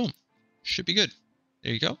 and boom, should be good.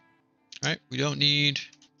 There you go. All right, we don't need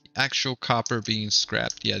the actual copper being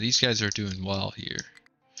scrapped. Yeah, these guys are doing well here.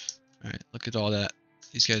 All right, look at all that.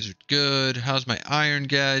 These guys are good. How's my iron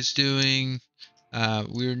guys doing?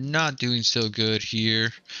 We're not doing so good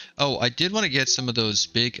here. Oh, I did want to get some of those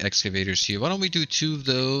big excavators here. Why don't we do 2 of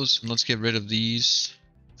those and let's get rid of these?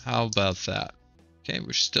 How about that? Okay,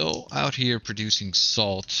 we're still out here producing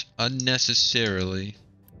salt unnecessarily.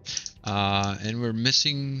 And we're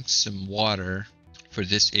missing some water for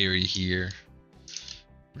this area here.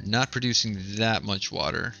 We're not producing that much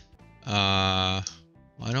water. Why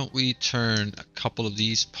don't we turn a couple of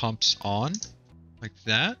these pumps on? Like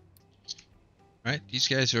that. Right, these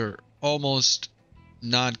guys are almost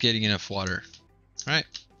not getting enough water. Right,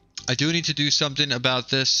 I do need to do something about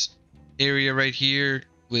this area right here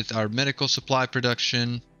with our medical supply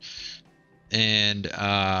production, and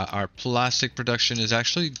our plastic production is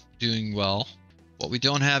actually doing well. What we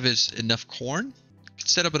don't have is enough corn. Could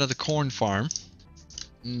set up another corn farm.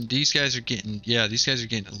 These guys are getting, yeah, these guys are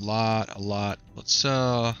getting a lot. Let's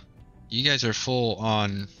you guys are full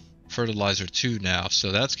on fertilizer 2 now,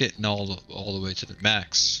 so that's getting all the way to the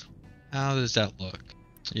max. How does that look?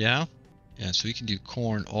 Yeah, so we can do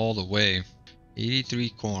corn all the way. 83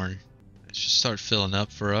 corn. Let's just start filling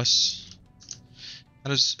up for us. How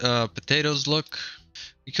does potatoes look?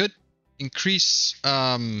 We could increase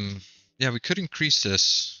yeah, we could increase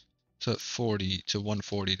this to 40 to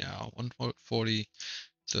 140 now. 140,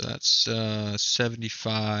 so that's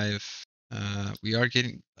 75. We are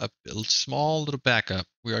getting a small little backup.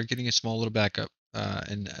 We are getting a small little backup,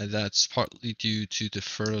 and that's partly due to the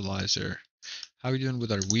fertilizer. How are we doing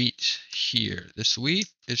with our wheat here? This wheat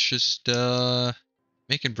is just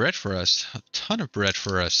making bread for us. A ton of bread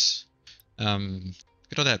for us.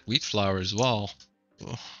 Get all that wheat flour as well.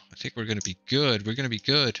 Oh, I think we're gonna be good. We're gonna be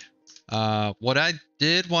good. What I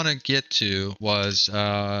did want to get to was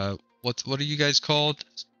what are you guys called?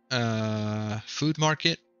 Food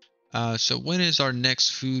market. So when is our next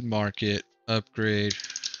food market upgrade?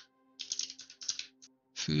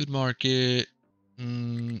 Food market.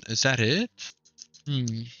 Is that it?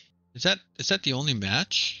 Is that the only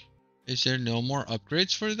match? Is there no more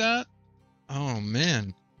upgrades for that? Oh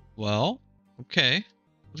man. Well, okay.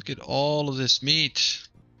 Look at all of this meat.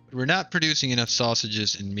 We're not producing enough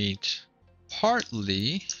sausages and meat.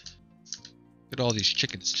 Partly. Look at all these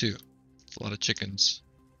chickens too. A lot of chickens.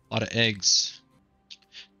 A lot of eggs.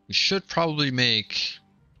 We should probably make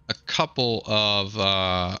a couple of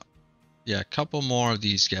a couple more of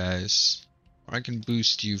these guys. Or I can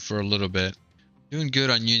boost you for a little bit. Doing good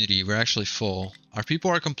on Unity. We're actually full. Our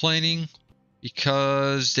people are complaining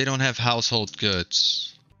because they don't have household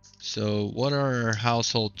goods. So what are our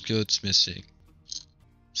household goods missing?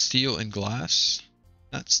 Steel and glass?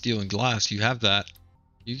 Not steel and glass. You have that.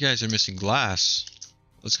 You guys are missing glass.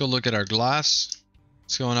 Let's go look at our glass.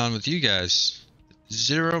 What's going on with you guys?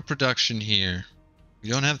 Zero production here. We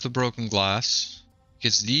don't have the broken glass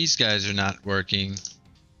because these guys are not working.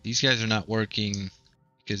 These guys are not working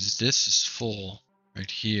because this is full right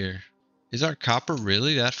here. Is our copper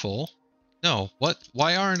really that full? No. What?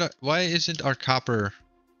 Why isn't our copper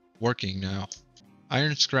working now?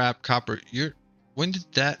 Iron scrap, copper. When did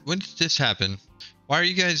this happen? Why are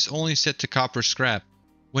you guys only set to copper scrap?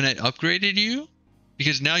 When I upgraded you?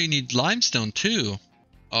 Because now you need limestone too.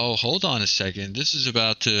 Oh, hold on a second. This is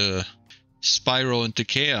about to spiral into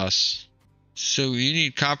chaos. So you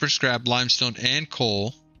need copper scrap, limestone, and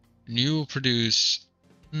coal. And you will produce...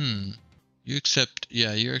 You accept...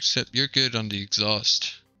 Yeah, you're good on the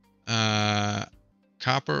exhaust.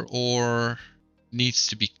 Copper ore needs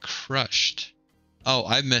to be crushed. Oh,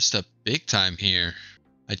 I messed up big time here.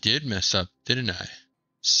 I did mess up, didn't I?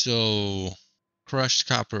 So, crushed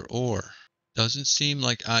copper ore. Doesn't seem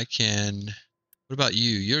like I can... What about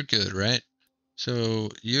you? You're good, right? So,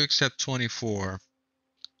 you accept 24.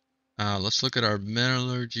 Let's look at our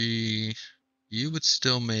metallurgy. You would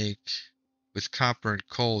still make... With copper and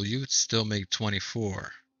coal, you would still make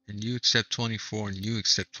 24. And you accept 24 and you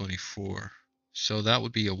accept 24. So that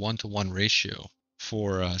would be a 1-to-1 ratio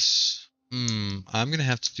for us. I'm going to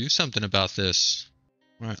have to do something about this.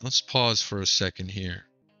 Alright, let's pause for a second here.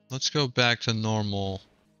 Let's go back to normal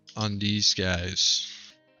on these guys.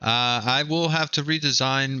 I will have to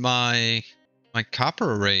redesign my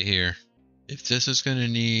copper array here. If this is going to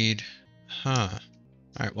need...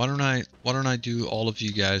 Alright, why don't I do all of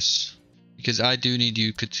you guys? Because I do need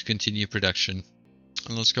you to continue production.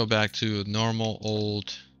 And let's go back to normal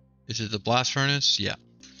old... Is it the blast furnace? Yeah.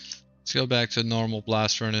 Let's go back to normal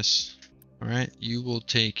blast furnace. Alright, you will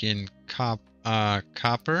take in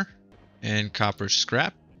copper and copper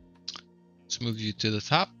scrap. Let's move you to the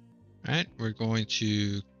top. Alright, we're going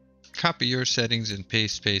to copy your settings and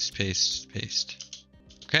paste.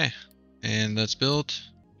 Okay, and let's build.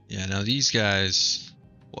 Yeah, now these guys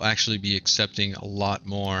will actually be accepting a lot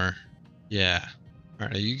more. Yeah.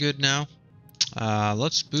 Alright, are you good now?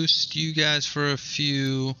 Let's boost you guys for a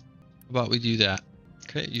few. How about we do that?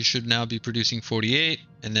 Okay, you should now be producing 48,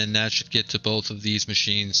 and then that should get to both of these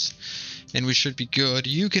machines, and we should be good.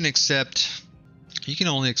 You can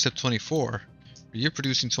only accept 24. You're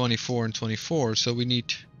producing 24 and 24, so we need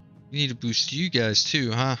to boost you guys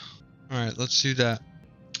too, huh? All right, let's do that.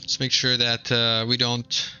 Let's make sure that we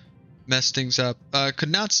don't mess things up.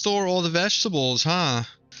 Could not store all the vegetables, huh?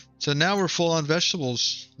 So now we're full on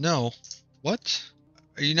vegetables. No. What?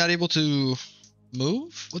 Are you not able to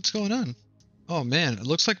move? What's going on? Oh man, it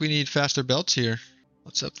looks like we need faster belts here.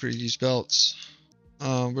 Let's upgrade these belts.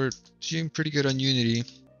 We're doing pretty good on Unity.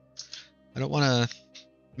 I don't want to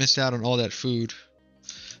miss out on all that food.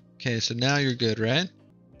 Okay, so now you're good, right?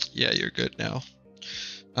 Yeah, you're good now.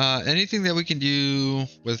 Anything that we can do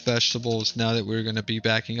with vegetables now that we're going to be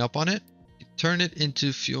backing up on it? turn it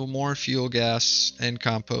into more fuel gas and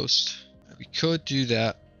compost. We could do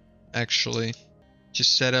that actually.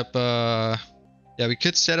 Just set up yeah, we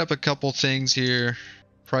could set up a couple things here.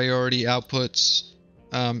 Priority outputs,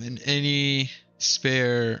 and any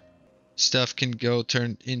spare stuff can go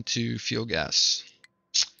turn into fuel gas.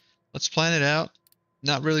 Let's plan it out.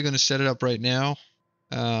 Not really going to set it up right now.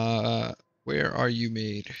 Where are you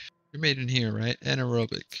made? You're made in here, right?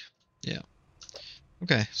 Anaerobic. Yeah.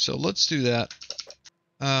 Okay, so let's do that.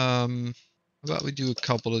 How about we do a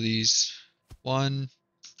couple of these? 1,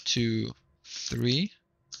 2, 3.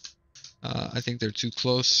 I think they're too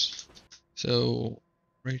close. So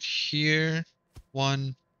right here,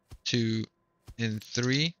 1, 2, and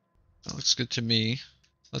 3. That looks good to me.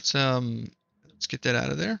 Let's get that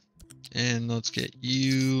out of there, and let's get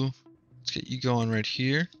you going right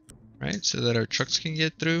here, right, so that our trucks can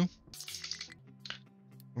get through.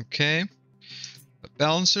 Okay, a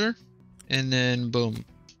balancer, and then boom.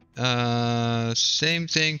 Same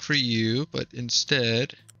thing for you, but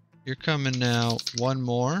instead you're coming now one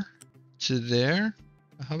more to there.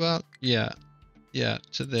 How about yeah,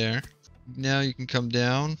 to there. Now you can come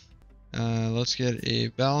down. Let's get a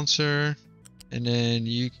balancer, and then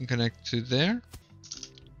you can connect to there.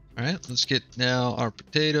 All right, let's get now our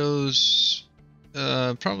potatoes.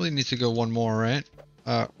 Probably need to go one more, right?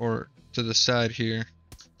 Or to the side here,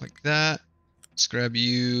 like that. Let's grab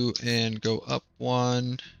you and go up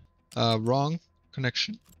one. Wrong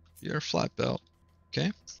connection. You're a flat belt.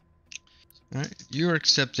 Okay. All right, you're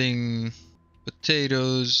accepting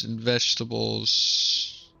potatoes and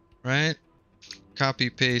vegetables, right? Copy,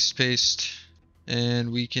 paste, paste,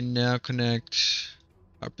 and we can now connect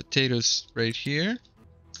our potatoes right here,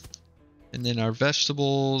 and then our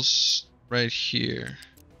vegetables right here.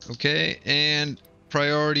 Okay, and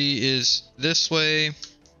priority is this way.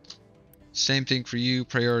 Same thing for you,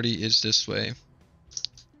 priority is this way.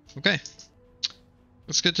 Okay,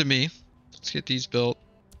 looks good to me. Let's get these built.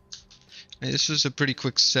 Hey, this was a pretty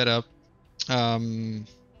quick setup.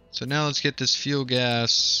 So now let's get this fuel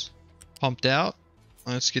gas pumped out.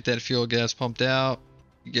 Let's get that fuel gas pumped out.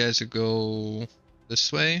 You guys will go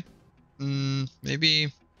this way.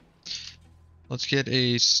 Maybe let's get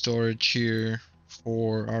a storage here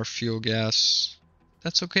for our fuel gas.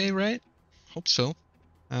 That's okay, right? Hope so.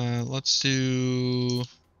 Let's do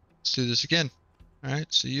this again. All right,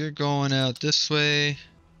 so you're going out this way,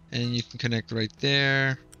 and you can connect right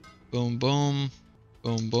there. Boom, boom,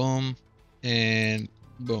 boom, boom, and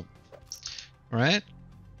boom. All right.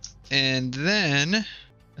 And then,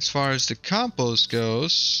 as far as the compost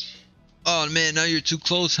goes, oh man, now you're too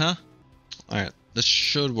close, huh? Alright, this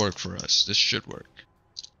should work for us. This should work.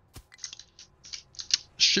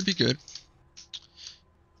 Should be good.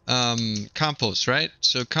 Compost, right?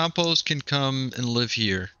 So compost can come and live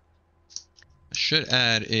here. I should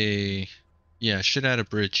add a, yeah, I should add a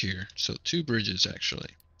bridge here. So 2 bridges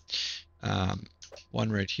actually. One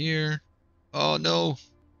right here. Oh no,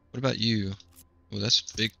 what about you? Oh, that's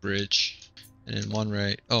a big bridge. And then one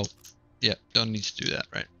right. Oh, yeah, don't need to do that,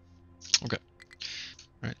 right? Okay.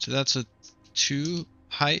 All right, so that's a 2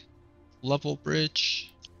 height level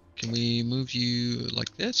bridge. Can we move you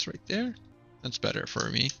like this right there? That's better for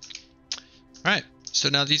me. All right, so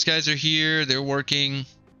now these guys are here. They're working.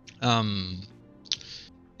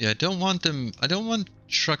 Yeah, I don't want them. I don't want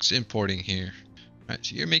trucks importing here. All right,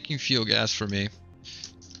 so you're making fuel gas for me.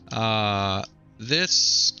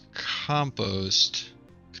 This compost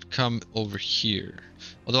could come over here,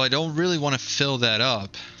 although I don't really want to fill that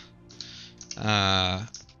up,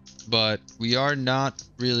 but we are not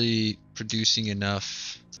really producing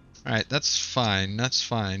enough. All right, that's fine, that's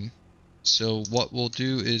fine. So what we'll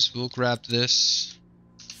do is we'll grab this,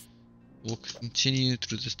 we'll continue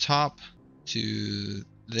through the top to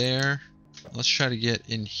there. Let's try to get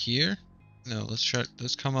in here. No,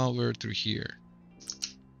 let's come over through here,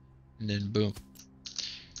 and then boom.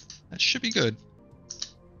 That should be good.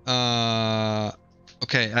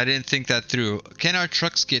 Okay, I didn't think that through. Can our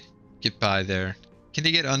trucks get by there? Can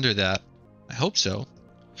they get under that? I hope so.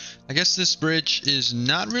 I guess this bridge is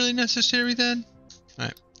not really necessary then. All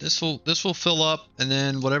right, this will fill up, and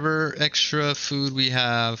then whatever extra food we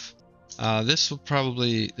have, this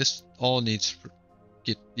all needs to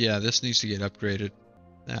get, yeah, this needs to get upgraded.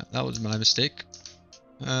 Yeah, that was my mistake.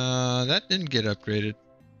 That didn't get upgraded,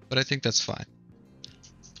 but I think that's fine.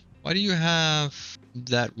 Why do you have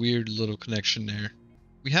that weird little connection there?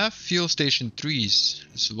 We have fuel station 3s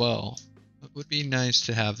as well. It would be nice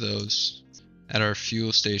to have those at our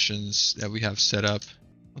fuel stations that we have set up.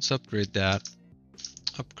 Let's upgrade that.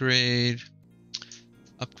 Upgrade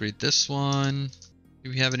this one.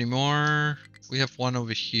 Do we have any more? We have one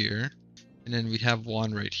over here. And then we have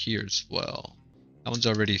one right here as well. That one's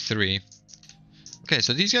already 3. Okay,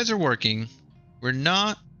 so these guys are working. We're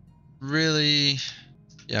not really...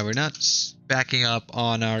 Yeah, we're not backing up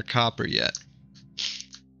on our copper yet.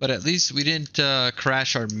 But at least we didn't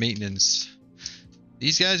crash our maintenance.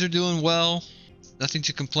 These guys are doing well. Nothing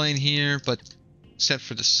to complain here, but except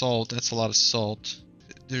for the salt. That's a lot of salt.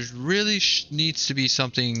 There really needs to be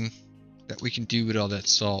something that we can do with all that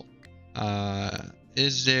salt.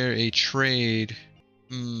 Is there a trade?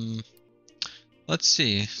 Let's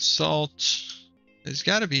see. Salt. There's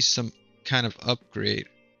got to be some kind of upgrade.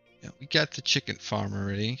 Yeah, we got the chicken farm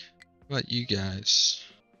already. What about you guys?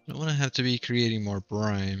 I don't want to have to be creating more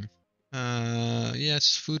brine.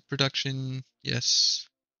 Yes, food production. Yes,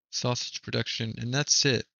 sausage production, and that's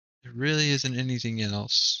it. There really isn't anything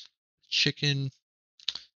else. Chicken.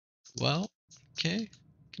 Well, okay.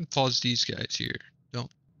 Can pause these guys here.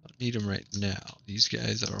 Don't need them right now. These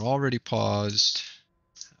guys are already paused.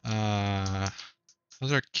 How's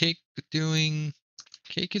our cake doing?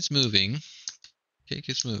 Cake is moving. Cake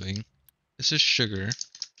is moving. This is sugar.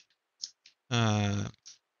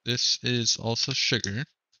 This is also sugar.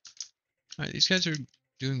 Alright, these guys are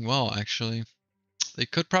doing well, actually. They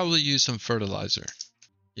could probably use some fertilizer.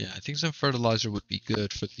 Yeah, I think some fertilizer would be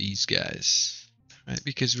good for these guys. Right,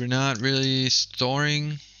 because we're not really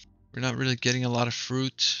storing. We're not really getting a lot of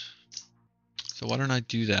fruit. So why don't I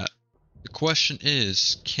do that? The question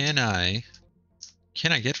is, can I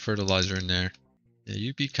get fertilizer in there? Yeah,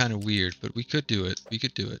 you'd be kind of weird, but we could do it. We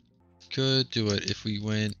could do it. Could do it if we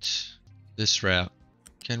went this route.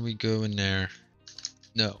 Can we go in there?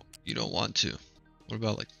 No, you don't want to. What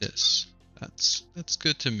about like this? That's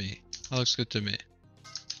good to me. That looks good to me.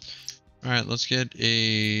 Alright, let's get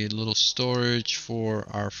a little storage for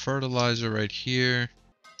our fertilizer right here.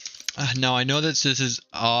 Now I know that this is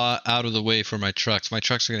out of the way for my trucks. My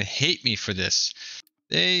trucks are going to hate me for this.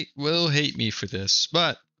 They will hate me for this,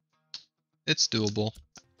 but it's doable.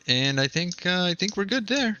 And I think we're good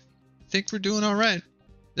there. I think we're doing all right.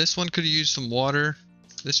 This one could use some water.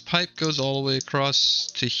 This pipe goes all the way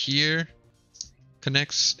across to here.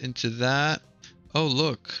 Connects into that. Oh,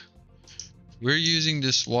 look. We're using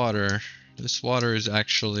this water. This water is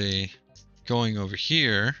actually going over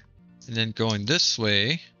here and then going this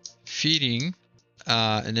way, feeding,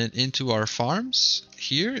 and then into our farms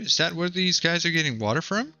here. Is that where these guys are getting water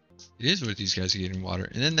from? It is where these guys are getting water.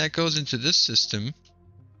 And then that goes into this system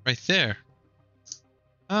right there.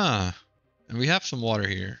 And we have some water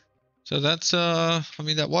here. So that's, I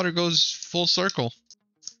mean, that water goes full circle.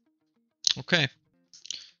 Okay.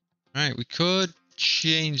 All right, we could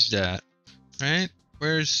change that. Right?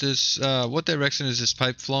 Where's this, what direction is this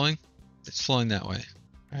pipe flowing? It's flowing that way.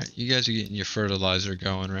 All right, you guys are getting your fertilizer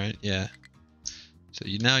going, right? Yeah. So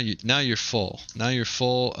now you're full. Now you're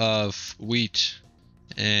full of wheat,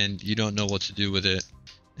 and you don't know what to do with it.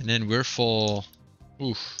 And then we're full.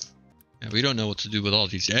 Oof. Yeah, we don't know what to do with all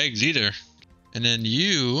these eggs either. And then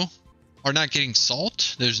you are not getting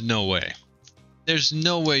salt? There's no way. There's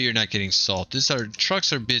no way you're not getting salt. Our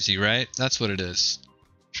trucks are busy, right? That's what it is.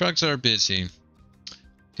 Trucks are busy.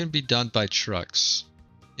 Can be done by trucks.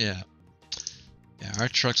 Yeah. Yeah, our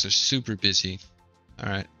trucks are super busy.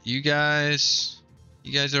 Alright, you guys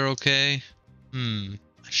are okay? I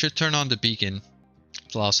should turn on the beacon.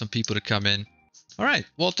 Allow some people to come in. Alright,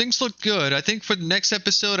 well, things look good. I think for the next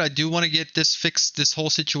episode, I do want to get this fixed, this whole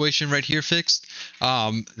situation right here fixed.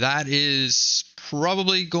 That is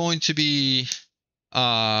probably going to be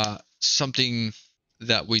something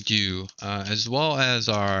that we do, as well as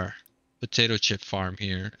our potato chip farm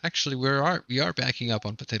here. Actually, we are backing up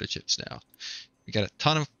on potato chips now. We got a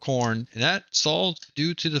ton of corn, and that's all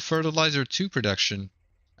due to the fertilizer 2 production.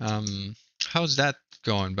 How's that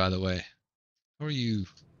going, by the way? How are you?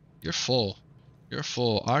 You're full. You're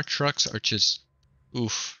full. Our trucks are just,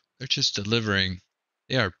 oof, they're just delivering.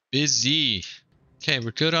 They are busy. Okay,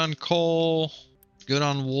 we're good on coal, good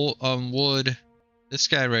on wood. This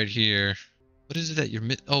guy right here. What is it that you're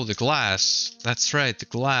oh, the glass. That's right, the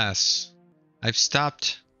glass. I've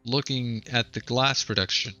stopped looking at the glass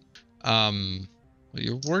production. Well,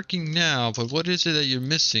 you're working now, but what is it that you're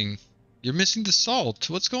missing? You're missing the salt.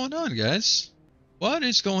 What's going on, guys? What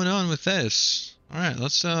is going on with this? Alright,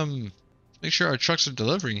 let's make sure our trucks are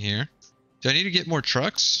delivering here. Do I need to get more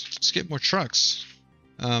trucks? Let's get more trucks.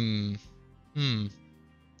 Don't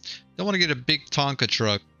want to get a big Tonka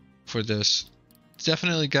truck for this. It's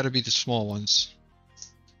definitely got to be the small ones.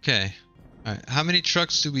 Okay. Alright, how many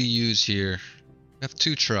trucks do we use here? We have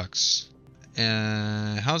 2 trucks.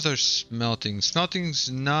 How's our smelting?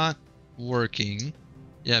 Smelting's not working.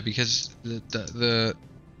 Yeah, because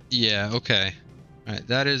yeah, okay. Alright,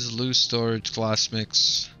 that is loose storage glass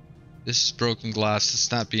mix. This is broken glass.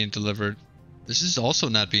 It's not being delivered. This is also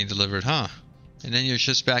not being delivered, huh? And then you're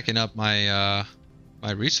just backing up my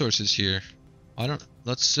my resources here. I don't.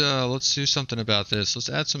 Let's do something about this. Let's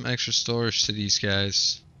add some extra storage to these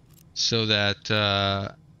guys, so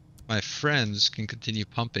that my friends can continue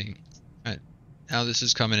pumping. All right, now this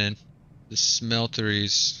is coming in. The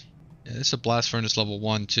smelteries. Yeah, this is a blast furnace level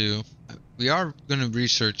 1 too. We are going to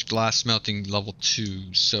research glass smelting level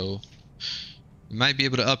 2, so we might be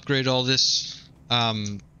able to upgrade all this.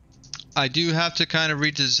 I do have to kind of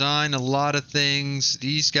redesign a lot of things.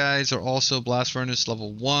 These guys are also blast furnace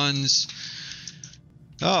level 1s.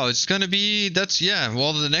 Oh, it's gonna be, yeah,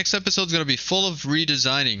 well, the next episode's gonna be full of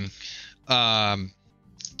redesigning.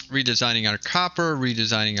 Redesigning our copper,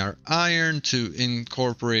 redesigning our iron to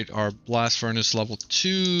incorporate our blast furnace level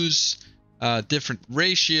 2s, different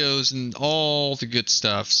ratios, and all the good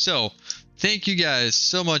stuff. So, thank you guys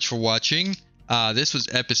so much for watching. This was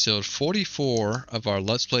episode 44 of our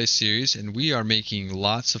Let's Play series, and we are making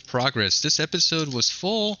lots of progress. This episode was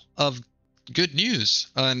full of good news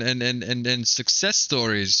and success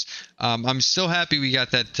stories. I'm so happy we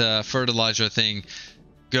got that fertilizer thing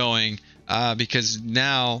going, because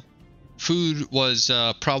now food was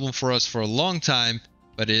a problem for us for a long time,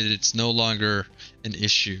 but it's no longer an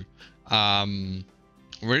issue. We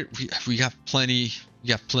got plenty. We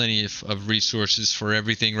got plenty of resources for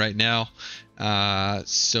everything right now.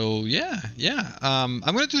 So yeah. I'm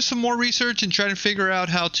gonna do some more research and try to figure out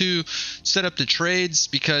how to set up the trades,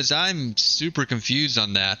 because I'm super confused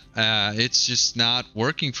on that. It's just not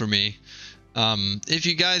working for me. If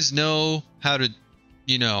you guys know how to,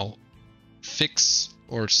 fix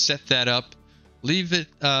or set that up, leave your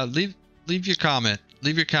comment.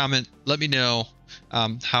 Leave your comment. Let me know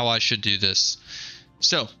how I should do this.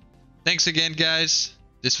 So, thanks again, guys.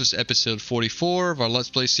 This was episode 44 of our Let's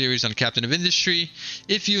Play series on Captain of Industry.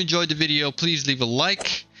 If you enjoyed the video, please leave a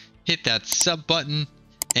like, hit that sub button,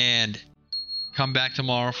 and come back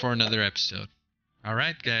tomorrow for another episode.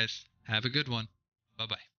 Alright, guys. Have a good one.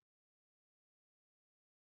 Bye-bye.